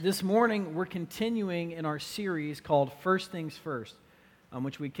This morning, we're continuing in our series called First Things First,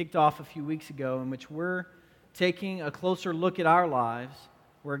 which we kicked off a few weeks ago, in which we're taking a closer look at our lives,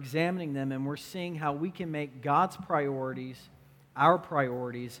 we're examining them, and we're seeing how we can make God's priorities our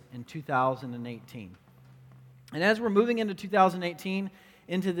priorities in 2018. And as we're moving into 2018,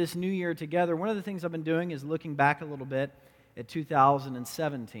 into this new year together, one of the things I've been doing is looking back a little bit at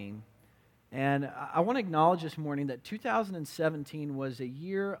 2017. And I want to acknowledge this morning that 2017 was a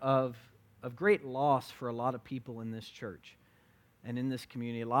year of great loss for a lot of people in this church and in this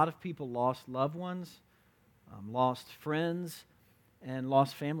community. A lot of people lost loved ones, lost friends, and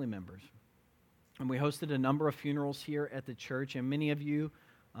lost family members. And we hosted a number of funerals here at the church, and many of you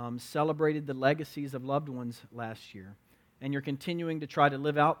celebrated the legacies of loved ones last year. And you're continuing to try to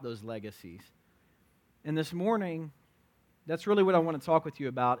live out those legacies. And this morning, that's really what I want to talk with you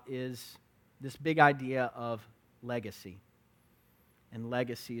about is this big idea of legacy and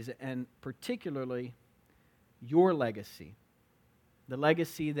legacies, and particularly your legacy, the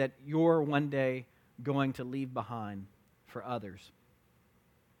legacy that you're one day going to leave behind for others.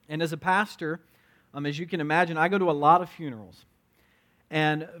 And as a pastor, as you can imagine, I go to a lot of funerals.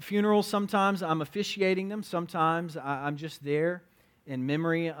 And funerals, sometimes I'm officiating them, sometimes I'm just there in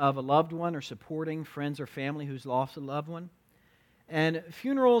memory of a loved one or supporting friends or family who's lost a loved one. And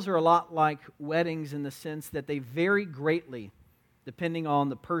funerals are a lot like weddings in the sense that they vary greatly depending on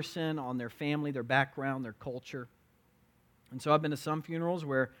the person, on their family, their background, their culture. And so I've been to some funerals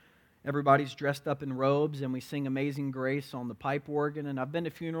where everybody's dressed up in robes and we sing Amazing Grace on the pipe organ. And I've been to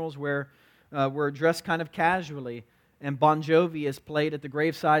funerals where we're dressed kind of casually and Bon Jovi is played at the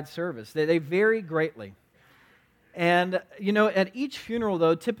graveside service. They vary greatly. And, at each funeral,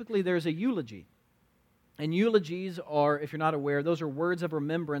 though, typically there's a eulogy. And eulogies are, if you're not aware, those are words of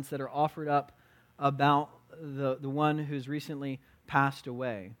remembrance that are offered up about the one who's recently passed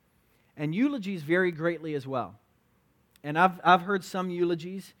away. And eulogies vary greatly as well. And I've heard some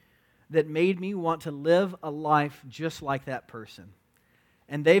eulogies that made me want to live a life just like that person.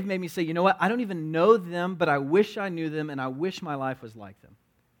 And they've made me say, you know what, I don't even know them, but I wish I knew them, and I wish my life was like them.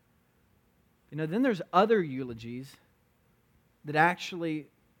 Then there's other eulogies that actually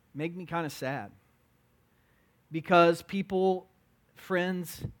make me kind of sad. Because people,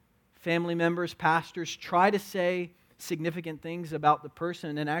 friends, family members, pastors try to say significant things about the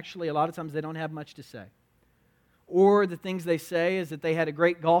person, and actually a lot of times they don't have much to say. Or the things they say is that they had a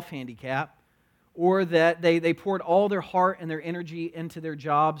great golf handicap, or that they poured all their heart and their energy into their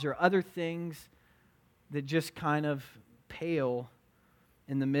jobs, or other things that just kind of pale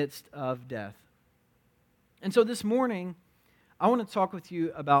in the midst of death. And so this morning, I want to talk with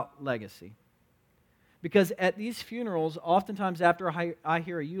you about legacy. Because at these funerals, oftentimes after I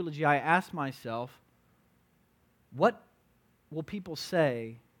hear a eulogy, I ask myself, what will people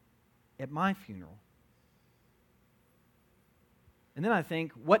say at my funeral? And then I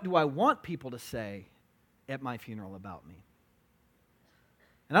think, what do I want people to say at my funeral about me?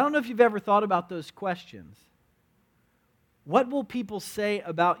 And I don't know if you've ever thought about those questions. What will people say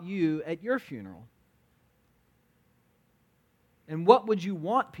about you at your funeral? And what would you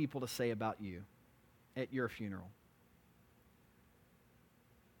want people to say about you at your funeral?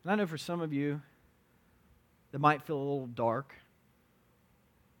 And I know for some of you, that might feel a little dark.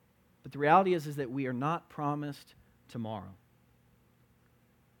 But the reality is that we are not promised tomorrow.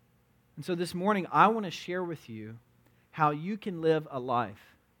 And so this morning, I want to share with you how you can live a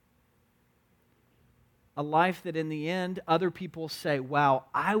life. A life that in the end, other people say, wow,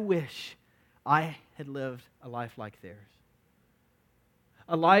 I wish I had lived a life like theirs.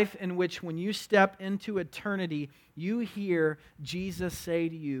 A life in which when you step into eternity, you hear Jesus say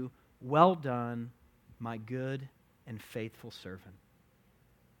to you, well done, my good and faithful servant.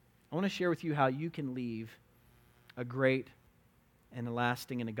 I want to share with you how you can leave a great and a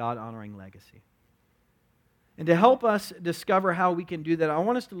lasting and a God-honoring legacy. And to help us discover how we can do that, I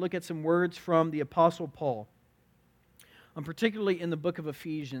want us to look at some words from the Apostle Paul, particularly in the book of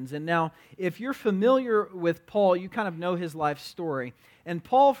Ephesians. And now, if you're familiar with Paul, you kind of know his life story. And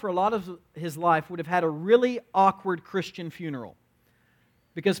Paul, for a lot of his life, would have had a really awkward Christian funeral.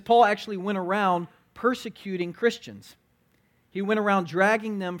 Because Paul actually went around persecuting Christians. He went around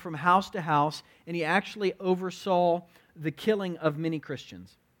dragging them from house to house, and he actually oversaw the killing of many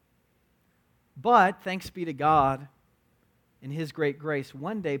Christians. But, thanks be to God, in His great grace,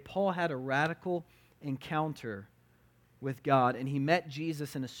 one day Paul had a radical encounter with God, and he met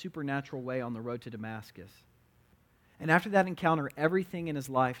Jesus in a supernatural way on the road to Damascus. And after that encounter, everything in his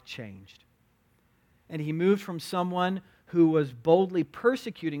life changed. And he moved from someone who was boldly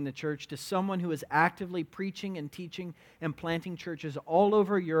persecuting the church to someone who is actively preaching and teaching and planting churches all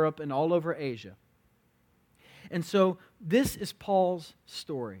over Europe and all over Asia. And so this is Paul's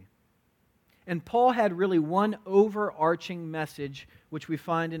story. And Paul had really one overarching message, which we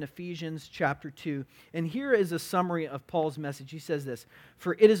find in Ephesians chapter 2. And here is a summary of Paul's message. He says this,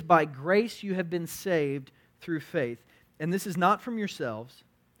 "For it is by grace you have been saved through faith. And this is not from yourselves.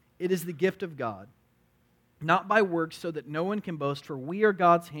 It is the gift of God, not by works, so that no one can boast. For we are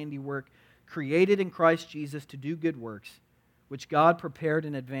God's handiwork, created in Christ Jesus to do good works, which God prepared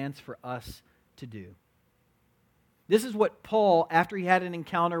in advance for us to do." This is what Paul, after he had an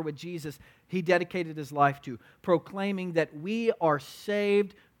encounter with Jesus, he dedicated his life to, proclaiming that we are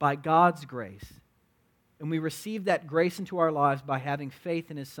saved by God's grace. And we receive that grace into our lives by having faith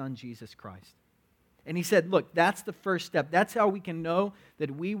in His Son, Jesus Christ. And he said, look, that's the first step. That's how we can know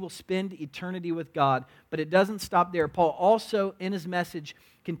that we will spend eternity with God. But it doesn't stop there. Paul also, in his message,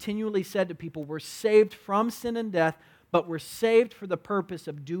 continually said to people, we're saved from sin and death, but we're saved for the purpose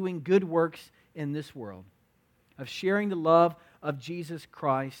of doing good works in this world, of sharing the love of Jesus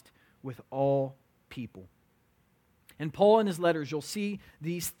Christ with all people. And Paul, in his letters, you'll see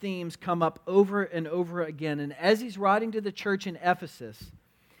these themes come up over and over again. And as he's writing to the church in Ephesus,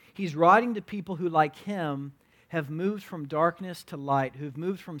 he's writing to people who, like him, have moved from darkness to light, who've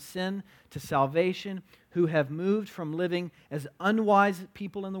moved from sin to salvation, who have moved from living as unwise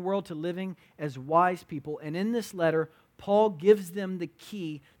people in the world to living as wise people. And in this letter, Paul gives them the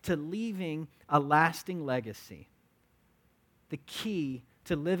key to leaving a lasting legacy, the key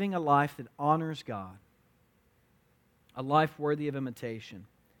to living a life that honors God, a life worthy of imitation.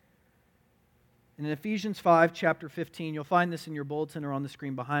 And in Ephesians 5, chapter 15, you'll find this in your bulletin or on the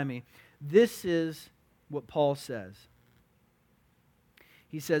screen behind me. This is what Paul says.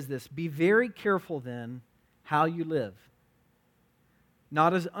 He says this, "Be very careful then how you live,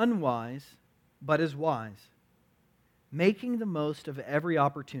 not as unwise, but as wise, making the most of every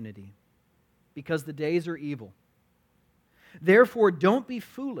opportunity, because the days are evil. Therefore, don't be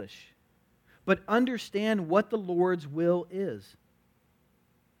foolish, but understand what the Lord's will is.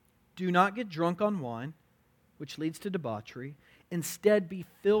 Do not get drunk on wine, which leads to debauchery. Instead, be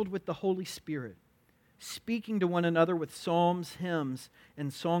filled with the Holy Spirit, speaking to one another with psalms, hymns,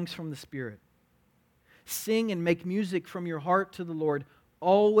 and songs from the Spirit. Sing and make music from your heart to the Lord,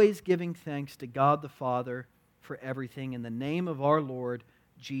 always giving thanks to God the Father for everything in the name of our Lord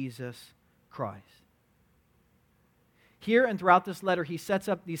Jesus Christ." Here and throughout this letter, he sets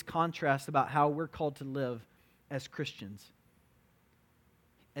up these contrasts about how we're called to live as Christians,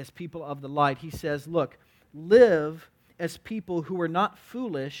 as people of the light. He says, look, live as people who are not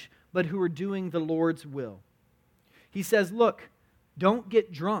foolish, but who are doing the Lord's will. He says, look, don't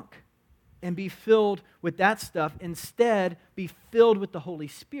get drunk and be filled with that stuff. Instead, be filled with the Holy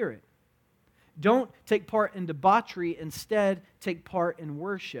Spirit. Don't take part in debauchery. Instead, take part in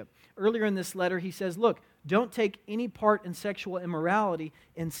worship. Earlier in this letter, he says, look, don't take any part in sexual immorality.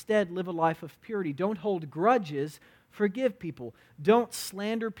 Instead, live a life of purity. Don't hold grudges. Forgive people. Don't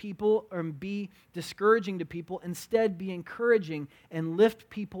slander people or be discouraging to people. Instead, be encouraging and lift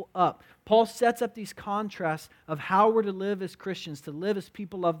people up. Paul sets up these contrasts of how we're to live as Christians, to live as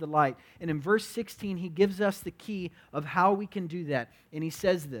people of the light. And in verse 16, he gives us the key of how we can do that. And he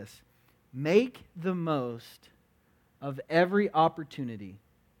says this, "Make the most of every opportunity,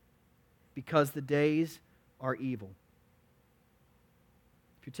 because the days are evil."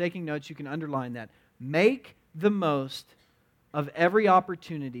 If you're taking notes, you can underline that. Make the most of every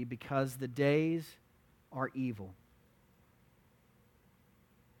opportunity, because the days are evil.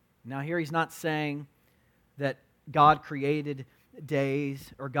 Now here he's not saying that God created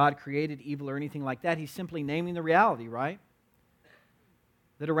days or God created evil or anything like that. He's simply naming the reality, right?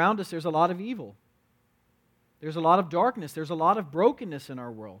 That around us there's a lot of evil. There's a lot of darkness. There's a lot of brokenness in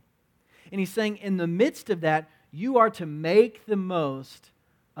our world. And he's saying in the midst of that, you are to make the most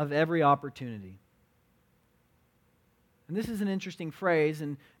of every opportunity. And this is an interesting phrase,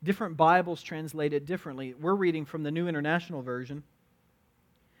 and different Bibles translate it differently. We're reading from the New International Version,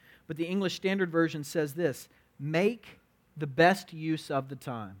 but the English Standard Version says this, "Make the best use of the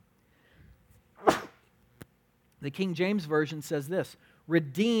time." The King James Version says this,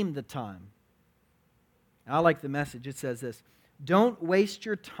 "Redeem the time." I like the Message. It says this, "Don't waste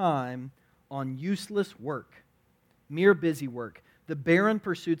your time on useless work, mere busy work, the barren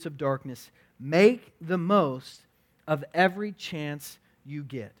pursuits of darkness. Make the most of every chance you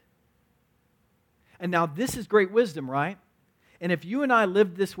get." And now this is great wisdom, right? And if you and I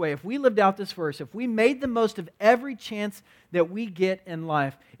lived this way, if we lived out this verse, if we made the most of every chance that we get in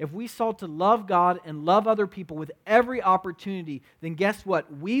life, if we sought to love God and love other people with every opportunity, then guess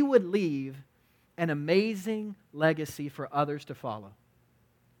what? We would leave an amazing legacy for others to follow.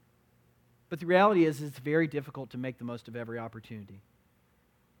 But the reality is, it's very difficult to make the most of every opportunity.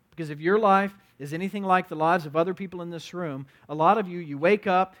 Because if your life is anything like the lives of other people in this room, a lot of you wake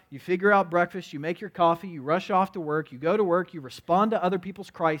up, you figure out breakfast, you make your coffee, you rush off to work, you go to work, you respond to other people's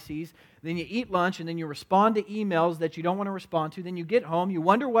crises, then you eat lunch, and then you respond to emails that you don't want to respond to, then you get home, you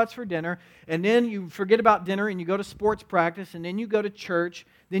wonder what's for dinner, and then you forget about dinner, and you go to sports practice, and then you go to church,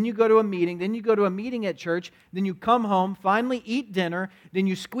 then you go to a meeting, then you go to a meeting at church, then you come home, finally eat dinner, then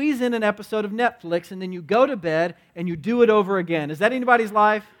you squeeze in an episode of Netflix, and then you go to bed, and you do it over again. Is that anybody's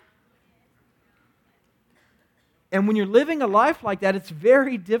life? And when you're living a life like that, it's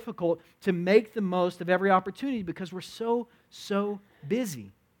very difficult to make the most of every opportunity because we're so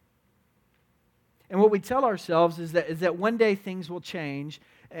busy. And what we tell ourselves is that one day things will change,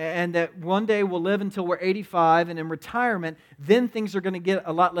 and that one day we'll live until we're 85, and in retirement, then things are going to get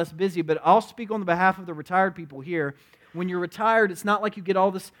a lot less busy. But I'll speak on the behalf of the retired people here. When you're retired, it's not like you get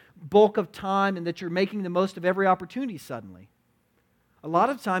all this bulk of time and that you're making the most of every opportunity suddenly. A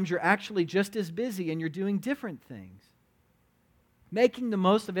lot of times you're actually just as busy and you're doing different things. Making the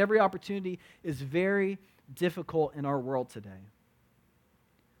most of every opportunity is very difficult in our world today.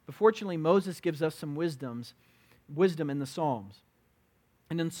 But fortunately, Moses gives us some wisdom in the Psalms.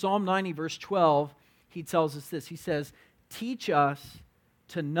 And in Psalm 90, verse 12, he tells us this. He says, "Teach us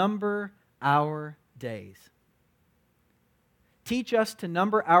to number our days. Teach us to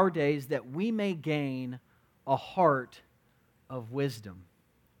number our days that we may gain a heart of wisdom."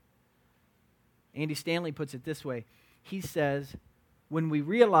 Andy Stanley puts it this way. He says, when we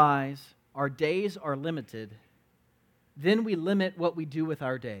realize our days are limited, then we limit what we do with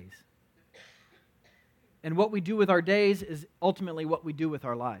our days. And what we do with our days is ultimately what we do with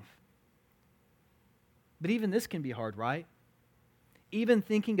our life. But even this can be hard, right? Even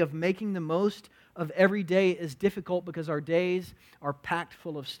thinking of making the most of every day is difficult because our days are packed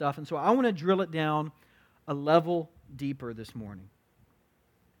full of stuff. And so I want to drill it down a level deeper this morning.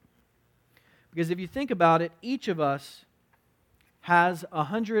 Because if you think about it, each of us has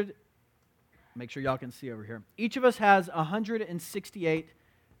 100, make sure y'all can see over here. Each of us has 168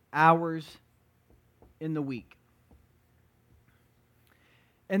 hours in the week.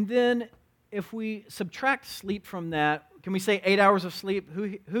 And then if we subtract sleep from that, can we say 8 hours of sleep?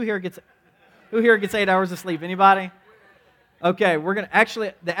 Who here gets 8 hours of sleep? Anybody? Okay, we're going to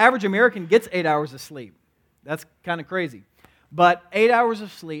actually, the average American gets 8 hours of sleep. That's kind of crazy. But 8 hours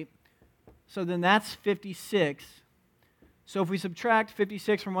of sleep, so then that's 56. So if we subtract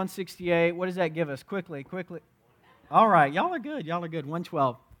 56 from 168, what does that give us? Quickly. All right, y'all are good.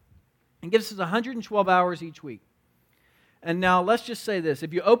 112. It gives us 112 hours each week. And now let's just say this.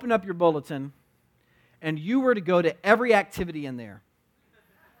 If you open up your bulletin and you were to go to every activity in there,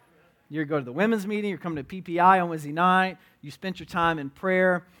 you go to the women's meeting, you're coming to PPI on Wednesday night, you spent your time in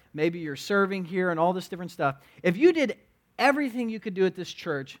prayer, maybe you're serving here and all this different stuff. If you did everything you could do at this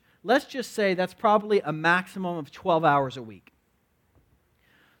church, let's just say that's probably a maximum of 12 hours a week.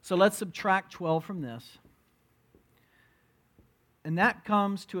 So let's subtract 12 from this. And that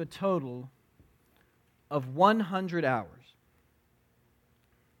comes to a total of 100 hours.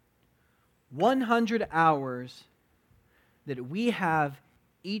 100 hours that we have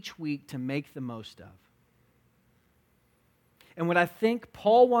each week to make the most of. And what I think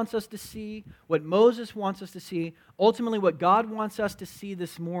Paul wants us to see, what Moses wants us to see, ultimately what God wants us to see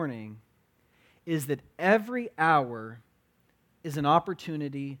this morning, is that every hour is an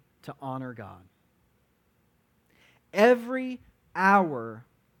opportunity to honor God. Every hour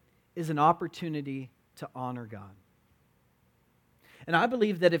is an opportunity to honor God. And I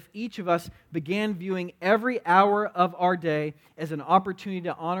believe that if each of us began viewing every hour of our day as an opportunity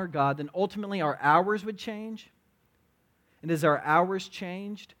to honor God, then ultimately our hours would change. And as our hours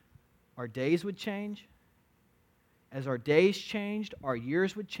changed, our days would change. As our days changed, our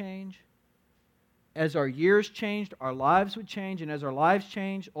years would change. As our years changed, our lives would change. And as our lives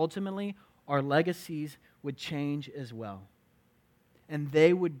changed, ultimately, our legacies would change as well. And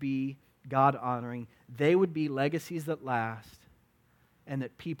they would be God-honoring. They would be legacies that last and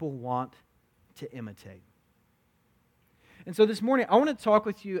that people want to imitate. And so this morning, I want to talk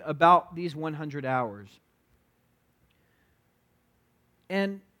with you about these 100 hours.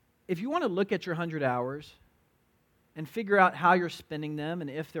 And if you want to look at your 100 hours and figure out how you're spending them and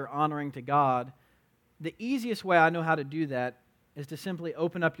if they're honoring to God, the easiest way I know how to do that is to simply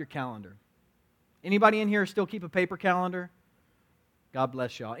open up your calendar. Anybody in here still keep a paper calendar? God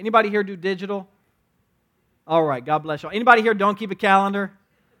bless y'all. Anybody here do digital? All right, God bless y'all. Anybody here don't keep a calendar?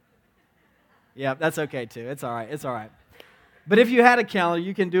 Yeah, that's okay too. It's all right. It's all right. But if you had a calendar,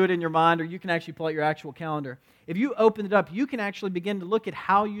 you can do it in your mind, or you can actually pull out your actual calendar. If you open it up, you can actually begin to look at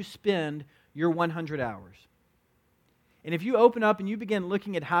how you spend your 100 hours. And if you open up and you begin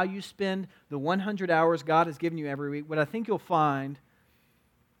looking at how you spend the 100 hours God has given you every week, what I think you'll find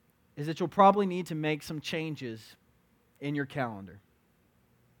is that you'll probably need to make some changes in your calendar,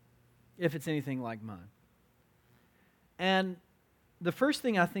 if it's anything like mine. And the first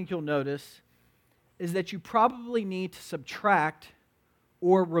thing I think you'll notice is that you probably need to subtract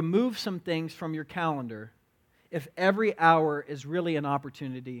or remove some things from your calendar if every hour is really an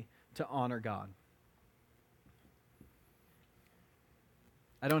opportunity to honor God.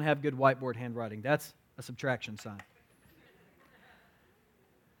 I don't have good whiteboard handwriting. That's a subtraction sign.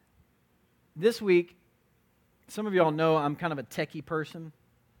 This week, some of y'all know I'm kind of a techie person.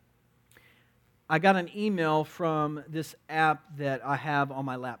 I got an email from this app that I have on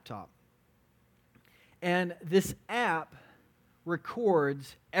my laptop. And this app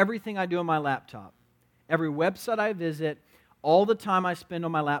records everything I do on my laptop, every website I visit, all the time I spend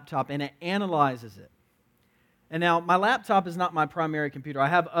on my laptop, and it analyzes it. And now, my laptop is not my primary computer. I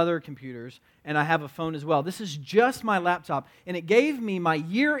have other computers, and I have a phone as well. This is just my laptop, and it gave me my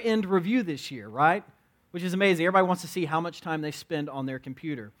year-end review this year, right? Which is amazing. Everybody wants to see how much time they spend on their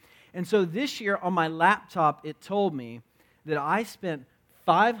computer. And so this year, on my laptop, it told me that I spent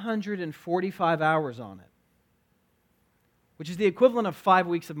 545 hours on it, which is the equivalent of 5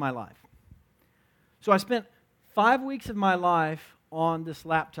 weeks of my life. So I spent 5 weeks of my life on this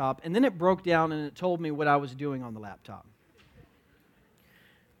laptop, and then it broke down and it told me what I was doing on the laptop.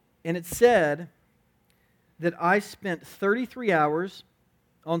 And it said that I spent 33 hours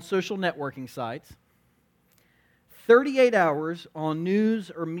on social networking sites, 38 hours on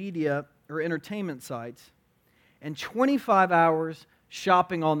news or media or entertainment sites, and 25 hours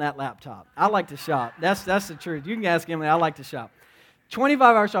shopping on that laptop. I like to shop. That's the truth. You can ask Emily, I like to shop.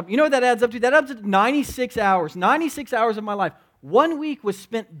 25 hours shopping. You know what that adds up to? That adds up to 96 hours. 96 hours of my life. 1 week was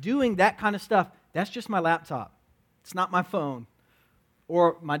spent doing that kind of stuff. That's just my laptop. It's not my phone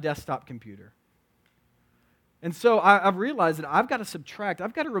or my desktop computer. And so I've realized that I've got to subtract.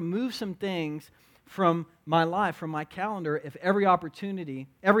 I've got to remove some things from my life, from my calendar, if every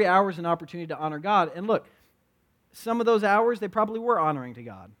hour is an opportunity to honor God. And look, some of those hours, they probably were honoring to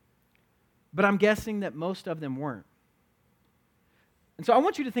God. But I'm guessing that most of them weren't. And so I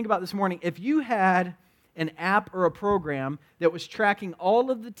want you to think about this morning, if you had an app or a program that was tracking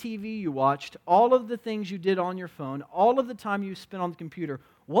all of the TV you watched, all of the things you did on your phone, all of the time you spent on the computer,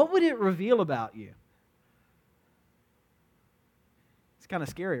 what would it reveal about you? It's kind of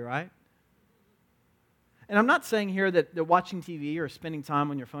scary, right? And I'm not saying here that watching TV or spending time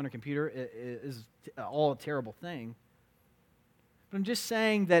on your phone or computer is all a terrible thing. But I'm just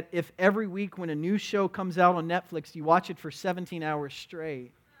saying that if every week when a new show comes out on Netflix, you watch it for 17 hours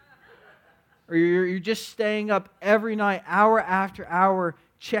straight, or you're just staying up every night, hour after hour,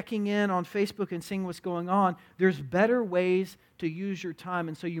 checking in on Facebook and seeing what's going on, there's better ways to use your time.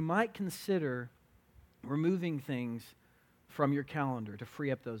 And so you might consider removing things from your calendar to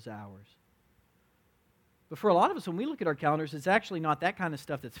free up those hours. But for a lot of us, when we look at our calendars, it's actually not that kind of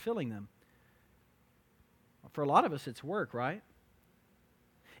stuff that's filling them. For a lot of us, it's work, right?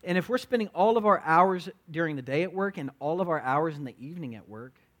 And if we're spending all of our hours during the day at work and all of our hours in the evening at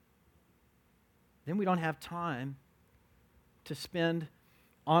work, then we don't have time to spend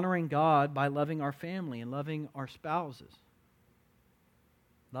honoring God by loving our family and loving our spouses,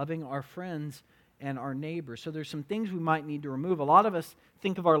 loving our friends and our neighbors. So there's some things we might need to remove. A lot of us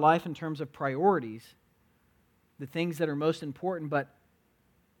think of our life in terms of priorities, the things that are most important, but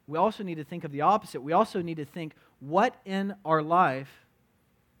we also need to think of the opposite. We also need to think, what in our life,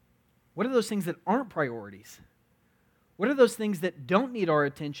 what are those things that aren't priorities? What are those things that don't need our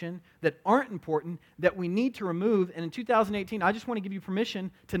attention, that aren't important, that we need to remove? And in 2018, I just want to give you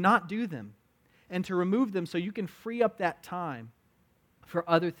permission to not do them and to remove them so you can free up that time for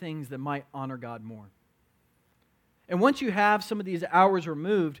other things that might honor God more. And once you have some of these hours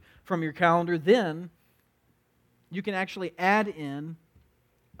removed from your calendar, then you can actually add in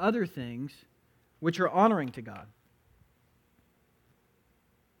other things which are honoring to God.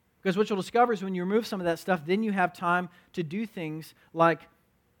 Because what you'll discover is when you remove some of that stuff, then you have time to do things like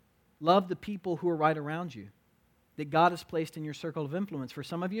love the people who are right around you, that God has placed in your circle of influence. For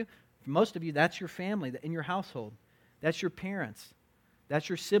some of you, for most of you, that's your family in your household. That's your parents. That's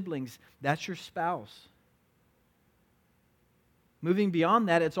your siblings. That's your spouse. Moving beyond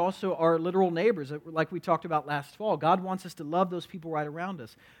that, it's also our literal neighbors, like we talked about last fall. God wants us to love those people right around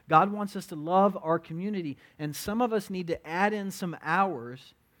us. God wants us to love our community. And some of us need to add in some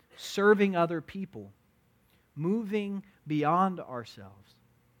hours serving other people, moving beyond ourselves.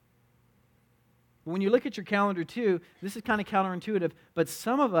 But when you look at your calendar too, this is kind of counterintuitive, but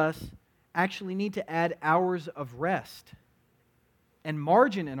some of us actually need to add hours of rest and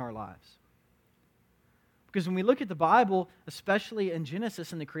margin in our lives. Because when we look at the Bible, especially in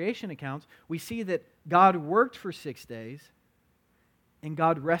Genesis and the creation accounts, we see that God worked for 6 days and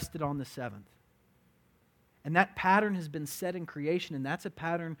God rested on the seventh. And that pattern has been set in creation, and that's a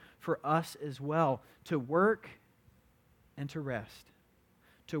pattern for us as well, to work and to rest.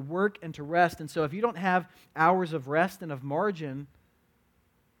 To work and to rest. And so if you don't have hours of rest and of margin,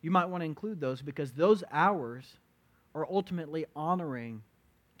 you might want to include those, because those hours are ultimately honoring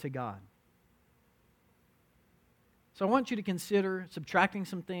to God. So I want you to consider subtracting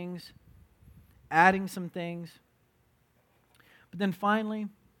some things, adding some things. But then finally,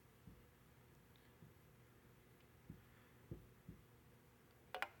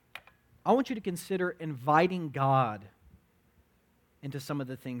 I want you to consider inviting God into some of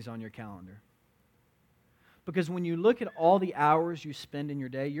the things on your calendar. Because when you look at all the hours you spend in your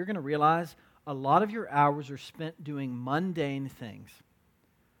day, you're going to realize a lot of your hours are spent doing mundane things,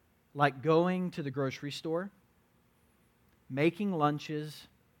 like going to the grocery store, making lunches,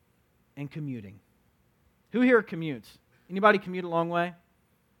 and commuting. Who here commutes? Anybody commute a long way?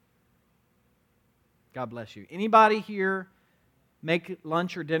 God bless you. Anybody here make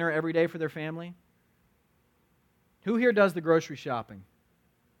lunch or dinner every day for their family? Who here does the grocery shopping?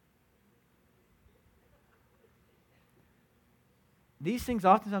 These things,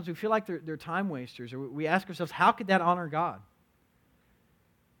 oftentimes, we feel like they're time wasters, or we ask ourselves, how could that honor God?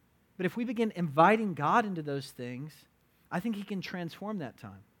 But if we begin inviting God into those things, I think He can transform that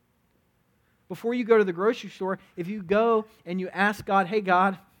time. Before you go to the grocery store, if you go and you ask God, hey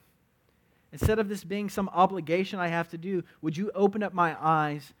God, instead of this being some obligation I have to do, would you open up my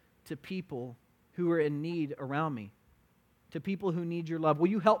eyes to people who are in need around me? To people who need your love? Will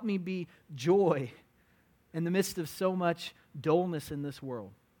you help me be joy in the midst of so much dullness in this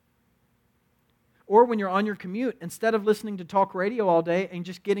world? Or when you're on your commute, instead of listening to talk radio all day and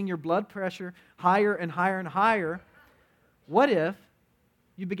just getting your blood pressure higher and higher and higher, what if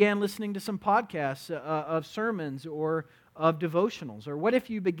you began listening to some podcasts of sermons or of devotionals? Or what if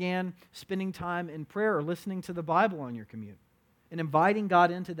you began spending time in prayer or listening to the Bible on your commute and inviting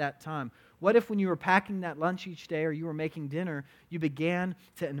God into that time? What if when you were packing that lunch each day or you were making dinner, you began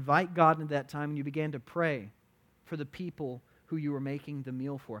to invite God into that time and you began to pray for the people who you were making the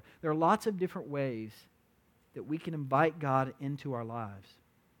meal for? There are lots of different ways that we can invite God into our lives.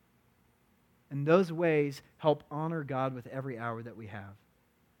 And those ways help honor God with every hour that we have.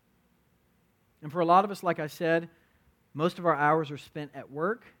 And for a lot of us, like I said, most of our hours are spent at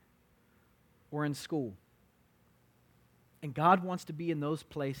work or in school. And God wants to be in those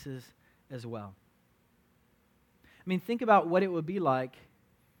places as well. I mean, think about what it would be like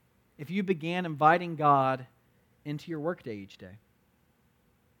if you began inviting God into your workday each day,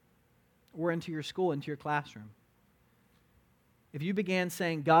 or into your school, into your classroom. If you began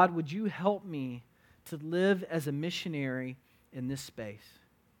saying, God, would you help me to live as a missionary in this space,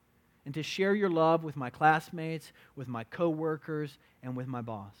 and to share your love with my classmates, with my coworkers, and with my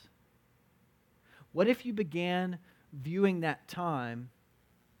boss? What if you began viewing that time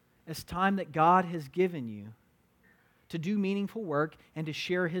as time that God has given you to do meaningful work and to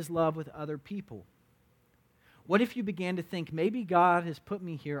share His love with other people? What if you began to think, maybe God has put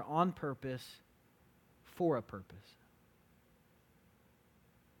me here on purpose for a purpose?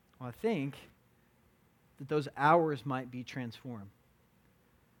 Well, I think that those hours might be transformed.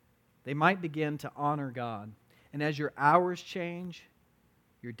 They might begin to honor God. And as your hours change,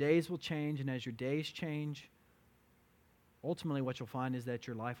 your days will change. And as your days change, ultimately what you'll find is that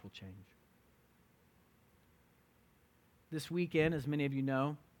your life will change. This weekend, as many of you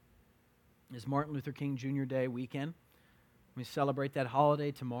know, is Martin Luther King Jr. Day weekend. We celebrate that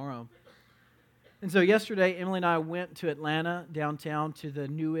holiday tomorrow. And so yesterday, Emily and I went to Atlanta, downtown, to the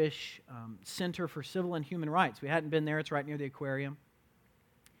newish Center for Civil and Human Rights. We hadn't been there. It's right near the aquarium.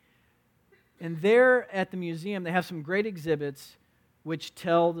 And there at the museum, they have some great exhibits which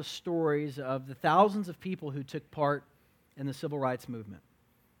tell the stories of the thousands of people who took part in the civil rights movement.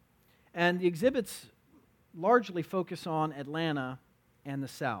 And the exhibits largely focus on Atlanta and the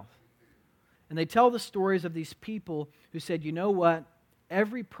South. And they tell the stories of these people who said, you know what?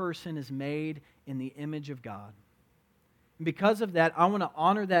 Every person is made in the image of God. And because of that, I want to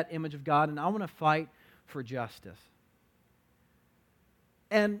honor that image of God, and I want to fight for justice.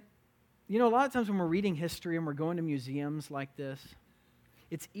 And, a lot of times when we're reading history and we're going to museums like this,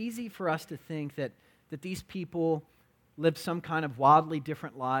 it's easy for us to think that these people lived some kind of wildly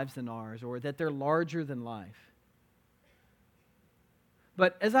different lives than ours, or that they're larger than life.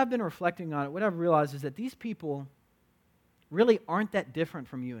 But as I've been reflecting on it, what I've realized is that these people really aren't that different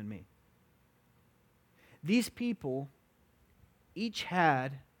from you and me. These people each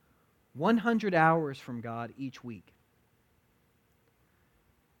had 100 hours from God each week.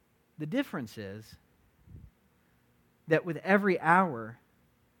 The difference is that with every hour,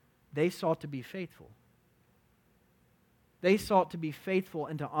 they sought to be faithful. They sought to be faithful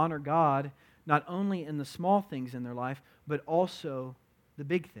and to honor God, not only in the small things in their life, but also the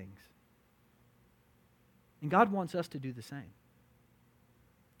big things. And God wants us to do the same.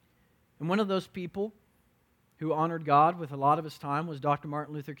 And one of those people who honored God with a lot of his time was Dr.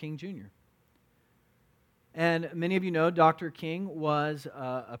 Martin Luther King Jr. And many of you know Dr. King was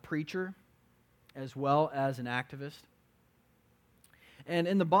a preacher as well as an activist. And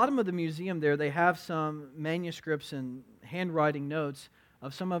in the bottom of the museum there, they have some manuscripts and handwriting notes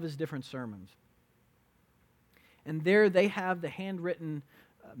of some of his different sermons. And there they have the handwritten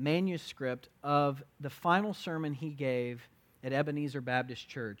manuscript of the final sermon he gave at Ebenezer Baptist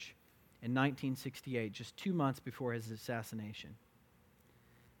Church in 1968, just 2 months before his assassination.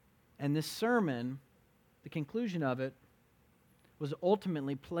 And this sermon, the conclusion of it, was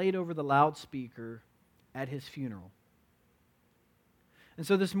ultimately played over the loudspeaker at his funeral. And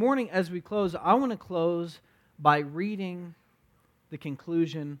so this morning, as we close, I want to close by reading the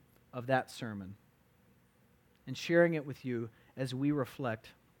conclusion of that sermon and sharing it with you as we reflect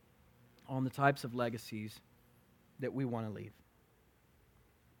on the types of legacies that we want to leave.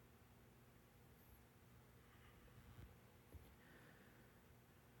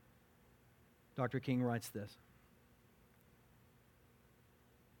 Dr. King writes this: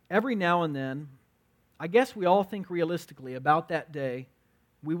 "Every now and then, I guess we all think realistically about that day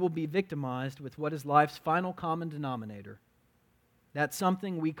we will be victimized with what is life's final common denominator, that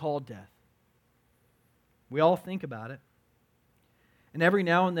something we call death. We all think about it. And every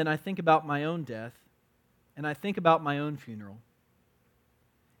now and then I think about my own death, and I think about my own funeral.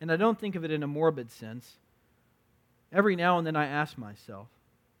 And I don't think of it in a morbid sense. Every now and then I ask myself,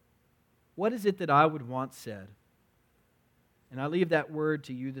 what is it that I would want said? And I leave that word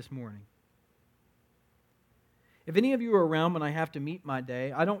to you this morning. If any of you are around when I have to meet my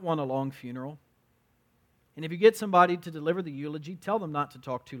day, I don't want a long funeral. And if you get somebody to deliver the eulogy, tell them not to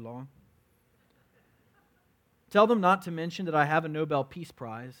talk too long. Tell them not to mention that I have a Nobel Peace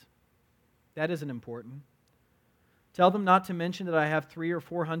Prize. That isn't important. Tell them not to mention that I have 300 or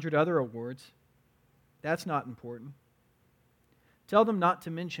 400 other awards. That's not important. Tell them not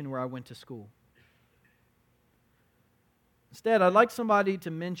to mention where I went to school. Instead, I'd like somebody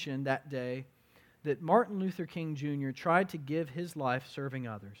to mention that day that Martin Luther King Jr. tried to give his life serving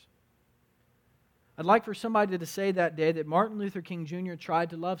others. I'd like for somebody to say that day that Martin Luther King Jr. tried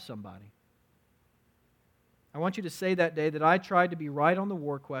to love somebody. I want you to say that day that I tried to be right on the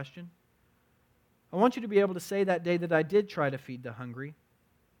war question. I want you to be able to say that day that I did try to feed the hungry.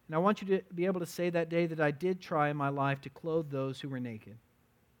 And I want you to be able to say that day that I did try in my life to clothe those who were naked.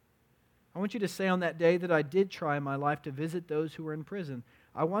 I want you to say on that day that I did try in my life to visit those who were in prison.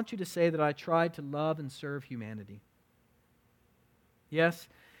 I want you to say that I tried to love and serve humanity. Yes,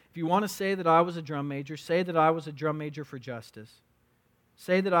 if you want to say that I was a drum major, say that I was a drum major for justice.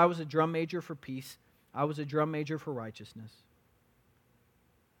 Say that I was a drum major for peace. I was a drum major for righteousness.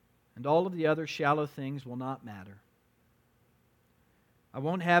 And all of the other shallow things will not matter. I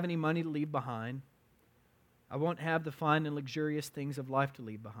won't have any money to leave behind. I won't have the fine and luxurious things of life to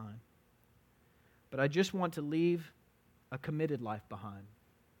leave behind. But I just want to leave a committed life behind.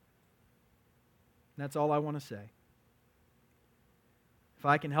 That's all I want to say. If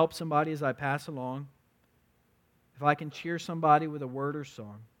I can help somebody as I pass along, if I can cheer somebody with a word or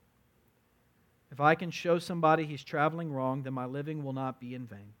song, if I can show somebody he's traveling wrong, then my living will not be in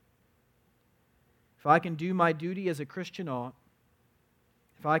vain. If I can do my duty as a Christian ought,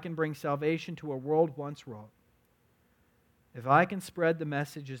 if I can bring salvation to a world once wrought, if I can spread the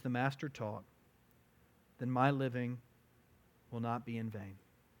message as the Master taught, then my living will not be in vain.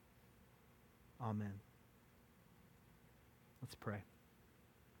 Amen. Let's pray.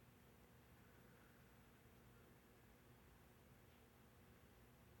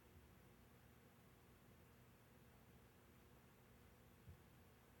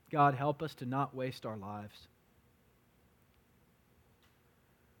 God, help us to not waste our lives.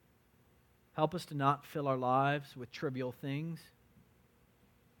 Help us to not fill our lives with trivial things.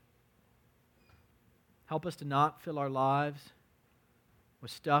 Help us to not fill our lives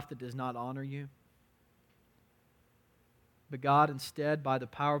with stuff that does not honor you. But God, instead, by the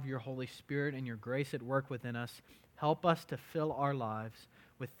power of your Holy Spirit and your grace at work within us, help us to fill our lives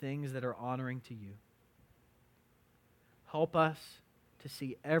with things that are honoring to you. Help us to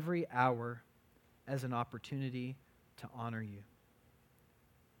see every hour as an opportunity to honor you.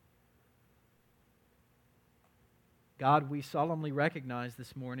 God, we solemnly recognize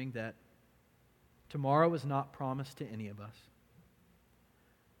this morning that tomorrow is not promised to any of us,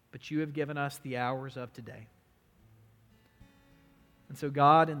 but you have given us the hours of today. And so,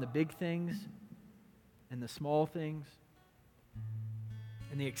 God, in the big things, in the small things,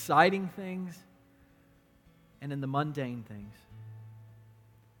 in the exciting things, and in the mundane things,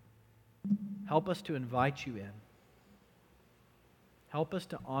 help us to invite you in. Help us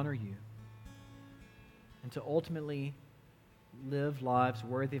to honor you and to ultimately live lives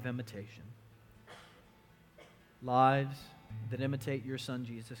worthy of imitation. Lives that imitate your Son,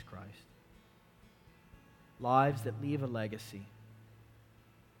 Jesus Christ. Lives that leave a legacy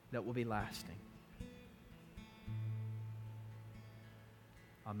that will be lasting.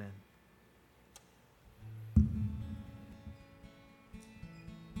 Amen.